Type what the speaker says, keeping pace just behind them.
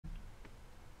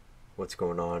What's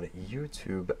going on,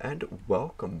 YouTube, and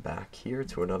welcome back here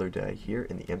to another day here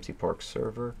in the MC Park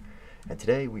server. And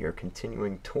today we are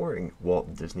continuing touring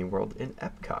Walt Disney World in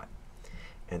Epcot.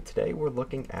 And today we're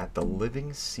looking at the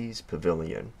Living Seas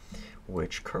Pavilion,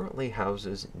 which currently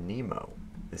houses Nemo,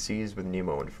 the Seas with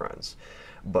Nemo and Friends.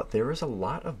 But there is a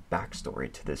lot of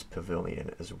backstory to this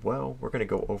pavilion as well. We're going to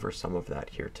go over some of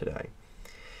that here today.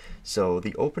 So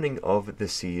the opening of the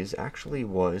Seas actually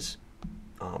was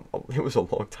it was a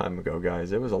long time ago,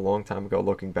 guys. It was a long time ago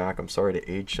looking back. I'm sorry to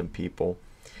age some people.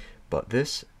 But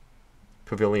this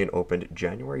pavilion opened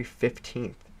January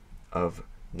 15th of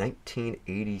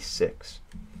 1986.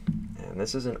 And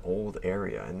this is an old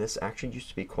area. And this actually used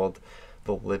to be called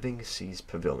the Living Seas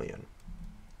Pavilion.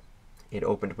 It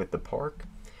opened with the park.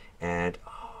 And,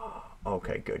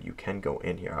 okay, good. You can go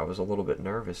in here. I was a little bit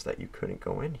nervous that you couldn't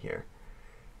go in here.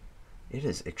 It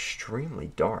is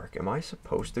extremely dark. Am I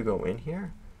supposed to go in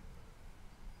here?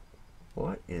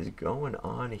 What is going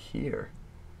on here?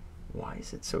 Why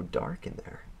is it so dark in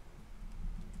there?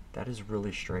 That is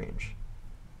really strange.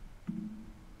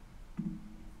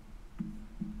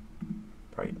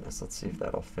 Brightness, let's see if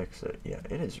that'll fix it. Yeah,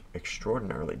 it is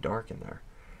extraordinarily dark in there.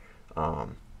 I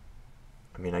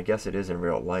mean, I guess it is in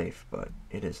real life, but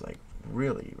it is like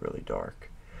really, really dark.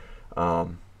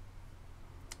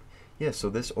 Yeah,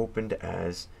 so this opened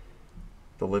as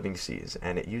the Living Seas,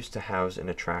 and it used to house an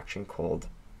attraction called,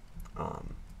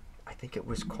 I think it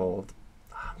was called,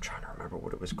 I'm trying to remember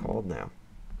what it was called now.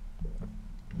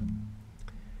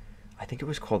 I think it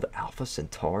was called Alpha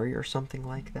Centauri or something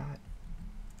like that.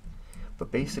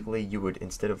 But basically, you would,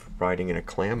 instead of riding in a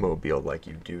clammobile like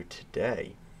you do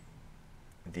today,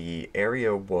 the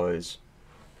area was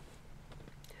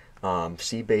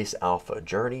Sea Base Alpha,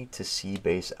 Journey to Sea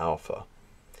Base Alpha.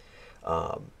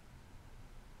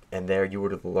 And there you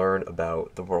would learn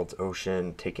about the world's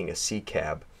ocean, taking a sea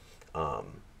cab,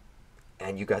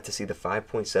 and you got to see the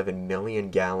 5.7 million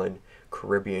gallon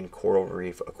Caribbean Coral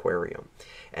Reef Aquarium.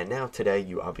 And now today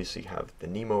you obviously have the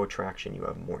Nemo attraction, you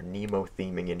have more Nemo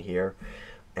theming in here.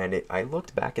 And I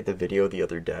looked back at the video the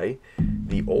other day,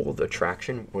 the old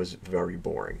attraction was very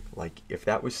boring. Like, if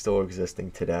that was still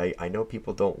existing today, I know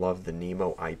people don't love the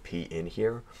Nemo IP in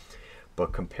here,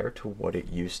 but compared to what it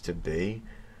used to be,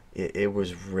 it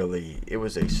was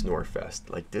a snore fest.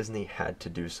 Like, Disney had to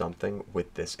do something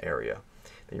with this area.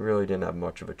 They really didn't have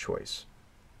much of a choice.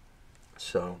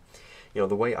 So, you know,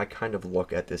 the way I kind of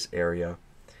look at this area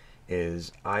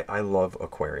is I love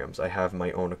aquariums. I have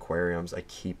my own aquariums. I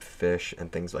keep fish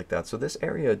and things like that. So this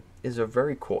area is a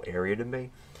very cool area to me.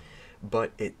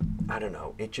 But I don't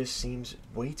know, it just seems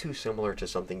way too similar to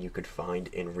something you could find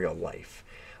in real life.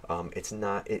 It's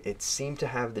not, it seemed to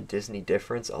have the Disney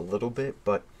difference a little bit,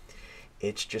 but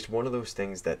it's just one of those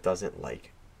things that doesn't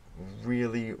like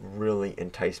really, really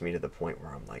entice me to the point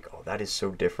where I'm like, oh, that is so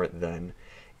different than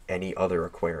any other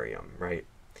aquarium, right?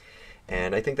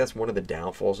 And I think that's one of the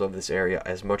downfalls of this area.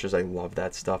 As much as I love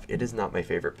that stuff, it is not my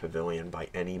favorite pavilion by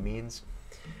any means,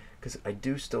 because I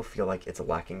do still feel like it's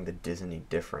lacking the Disney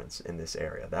difference in this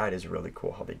area. That is really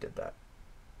cool how they did that.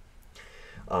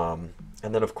 And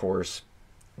then, of course,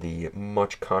 the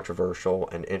much controversial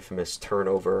and infamous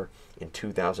turnover in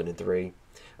 2003,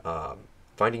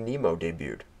 Finding Nemo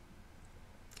debuted.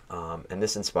 And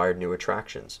this inspired new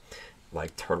attractions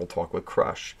like Turtle Talk with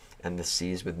Crush and The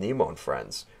Seas with Nemo and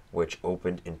Friends, which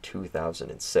opened in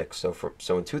 2006.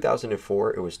 So in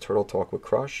 2004, it was Turtle Talk with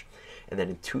Crush. And then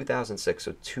in 2006,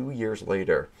 so 2 years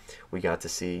later, we got to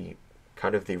see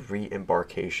kind of the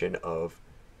re-embarkation of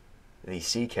the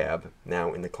Sea Cab,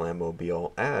 now in the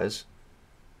Clammobile, as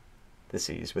The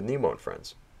Seas with Nemo and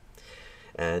Friends.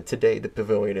 And today the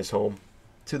pavilion is home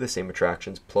to the same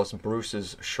attractions, plus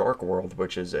Bruce's Shark World,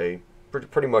 which is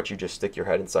pretty much you just stick your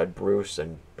head inside Bruce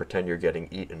and pretend you're getting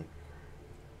eaten.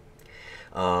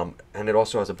 And it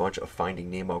also has a bunch of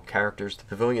Finding Nemo characters. The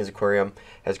pavilion's aquarium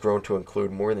has grown to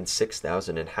include more than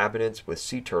 6,000 inhabitants, with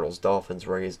sea turtles, dolphins,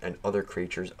 rays, and other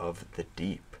creatures of the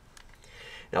deep.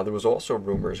 Now, there was also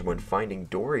rumors when Finding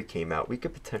Dory came out, we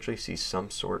could potentially see some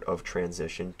sort of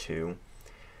transition to,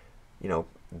 you know,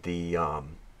 the,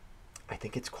 I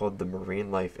think it's called the Marine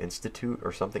Life Institute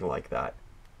or something like that,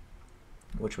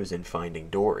 which was in Finding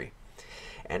Dory.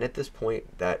 And at this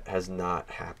point, that has not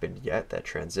happened yet, that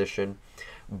transition,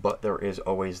 but there is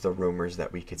always the rumors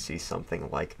that we could see something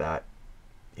like that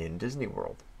in Disney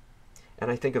World. And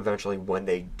I think eventually, when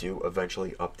they do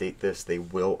eventually update this, they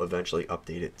will eventually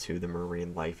update it to the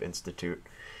Marine Life Institute.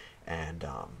 And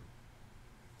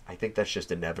I think that's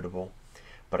just inevitable.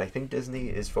 But I think Disney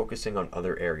is focusing on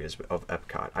other areas of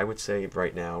Epcot. I would say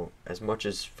right now, as much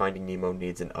as Finding Nemo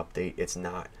needs an update, it's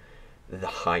not the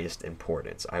highest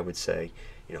importance. I would say,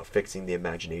 fixing the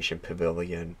Imagination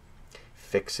Pavilion,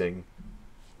 fixing,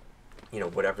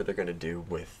 whatever they're going to do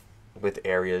with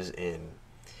areas in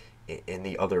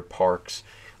the other parks.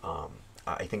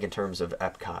 I think in terms of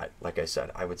Epcot, like I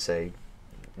said, I would say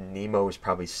Nemo is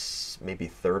probably maybe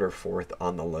third or fourth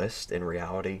on the list in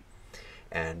reality,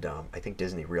 and I think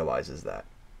Disney realizes that.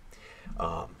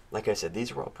 Like I said,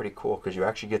 these are all pretty cool because you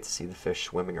actually get to see the fish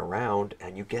swimming around,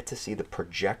 and you get to see the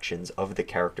projections of the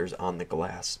characters on the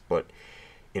glass, but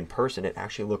in person it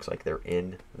actually looks like they're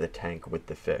in the tank with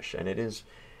the fish, and it is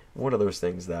one of those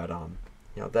things that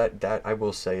that I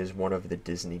will say is one of the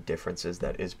Disney differences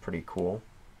that is pretty cool.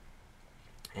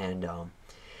 And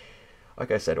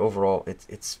like I said, overall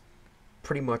it's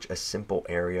pretty much a simple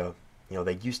area.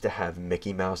 They used to have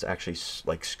Mickey Mouse actually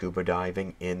like scuba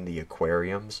diving in the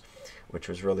aquariums, which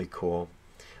was really cool.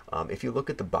 If you look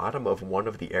at the bottom of one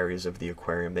of the areas of the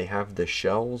aquarium, they have the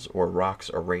shells or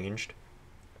rocks arranged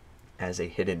as a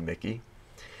hidden Mickey.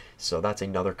 So that's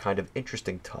another kind of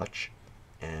interesting touch.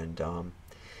 And on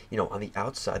the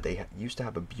outside, they used to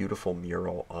have a beautiful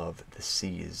mural of the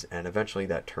seas, and eventually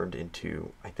that turned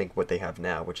into, I think, what they have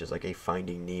now, which is like a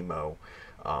Finding Nemo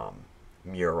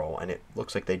mural, and it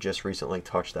looks like they just recently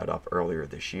touched that up earlier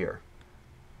this year.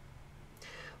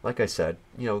 Like I said,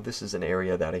 this is an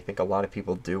area that I think a lot of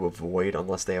people do avoid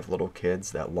unless they have little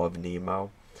kids that love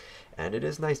Nemo, and it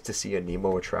is nice to see a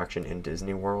Nemo attraction in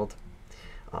Disney World.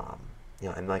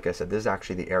 And like I said, this is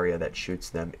actually the area that shoots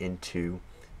them into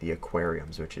the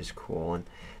aquariums, which is cool, and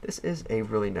this is a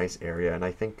really nice area, and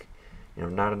I think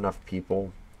not enough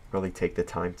people really take the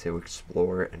time to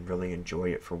explore it and really enjoy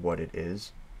it for what it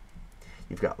is.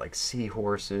 You've got like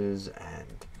seahorses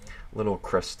and little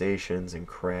crustaceans and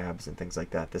crabs and things like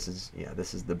that. This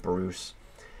is the Bruce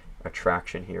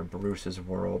attraction here, Bruce's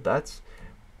World. That's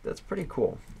pretty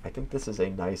cool. I think this is a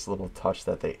nice little touch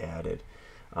that they added.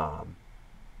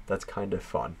 That's kind of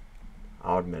fun.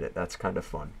 I'll admit it, that's kind of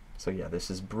fun. So yeah, this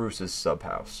is Bruce's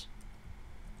Subhouse.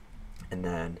 And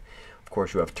then, of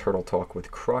course, you have Turtle Talk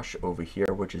with Crush over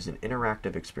here, which is an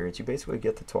interactive experience. You basically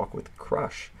get to talk with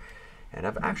Crush. And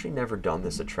I've actually never done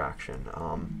this attraction.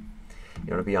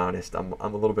 To be honest, I'm a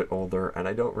little bit older, and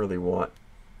I don't really want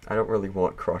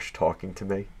Crush talking to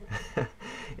me,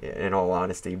 in all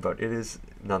honesty. But it is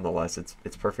nonetheless,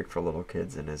 it's perfect for little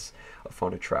kids and is a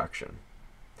fun attraction.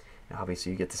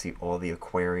 Obviously, you get to see all the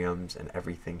aquariums and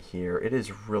everything here. It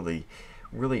is really,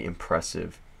 really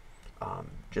impressive.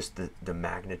 Just the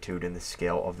magnitude and the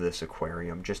scale of this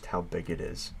aquarium, just how big it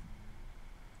is.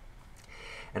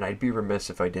 And I'd be remiss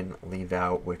if I didn't leave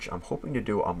out, which I'm hoping to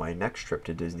do on my next trip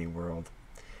to Disney World,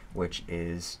 which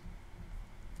is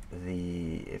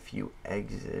if you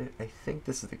exit, I think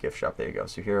this is the gift shop. There you go.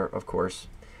 So here, of course,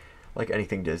 like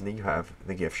anything Disney, you have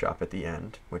the gift shop at the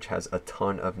end, which has a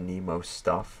ton of Nemo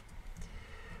stuff.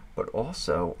 But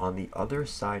also on the other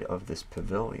side of this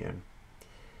pavilion,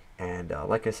 and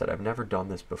like I said, I've never done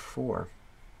this before,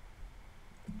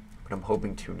 but I'm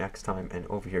hoping to next time. And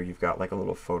over here you've got like a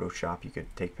little photo shop. You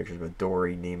could take pictures with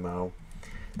Dory, Nemo,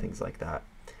 things like that.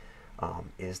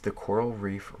 Is the Coral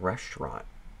Reef Restaurant,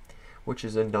 which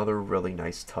is another really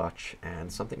nice touch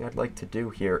and something I'd like to do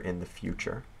here in the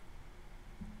future.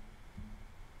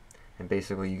 And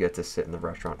basically you get to sit in the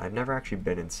restaurant. I've never actually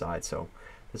been inside, so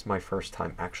this is my first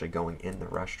time actually going in the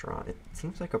restaurant. It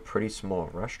seems like a pretty small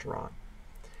restaurant.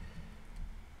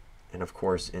 And of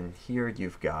course in here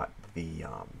you've got the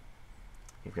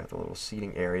little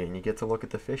seating area, and you get to look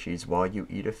at the fishies while you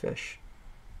eat a fish.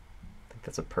 I think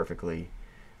that's a perfectly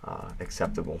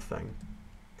acceptable thing.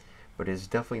 But it is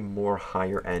definitely more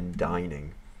higher end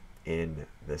dining in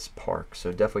this park,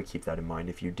 so definitely keep that in mind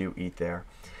if you do eat there.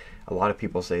 A lot of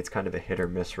people say it's kind of a hit or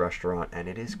miss restaurant, and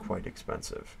it is quite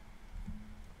expensive.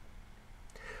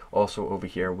 Also over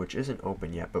here, which isn't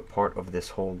open yet, but part of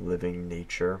this whole Living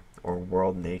Nature or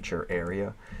World Nature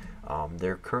area,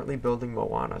 they're currently building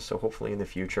Moana, so hopefully in the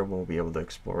future we'll be able to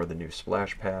explore the new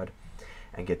splash pad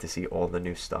and get to see all the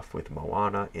new stuff with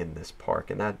Moana in this park.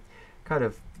 And that kind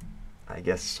of, I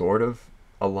guess, sort of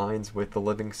aligns with the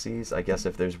Living Seas. I guess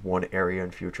if there's one area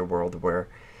in Future World where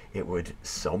it would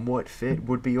somewhat fit,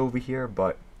 would be over here,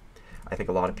 but I think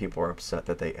a lot of people are upset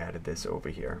that they added this over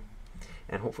here.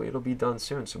 And hopefully it'll be done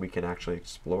soon so we can actually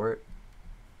explore it.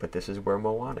 But this is where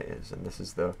Moana is, and this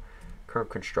is the current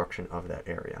construction of that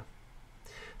area.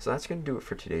 So that's going to do it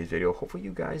for today's video. Hopefully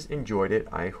you guys enjoyed it.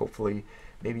 Hopefully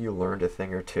maybe you learned a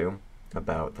thing or two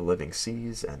about the Living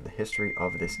Seas and the history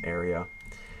of this area.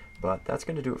 But that's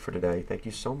going to do it for today. Thank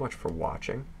you so much for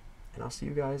watching, and I'll see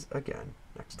you guys again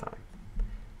next time.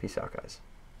 Peace out, guys.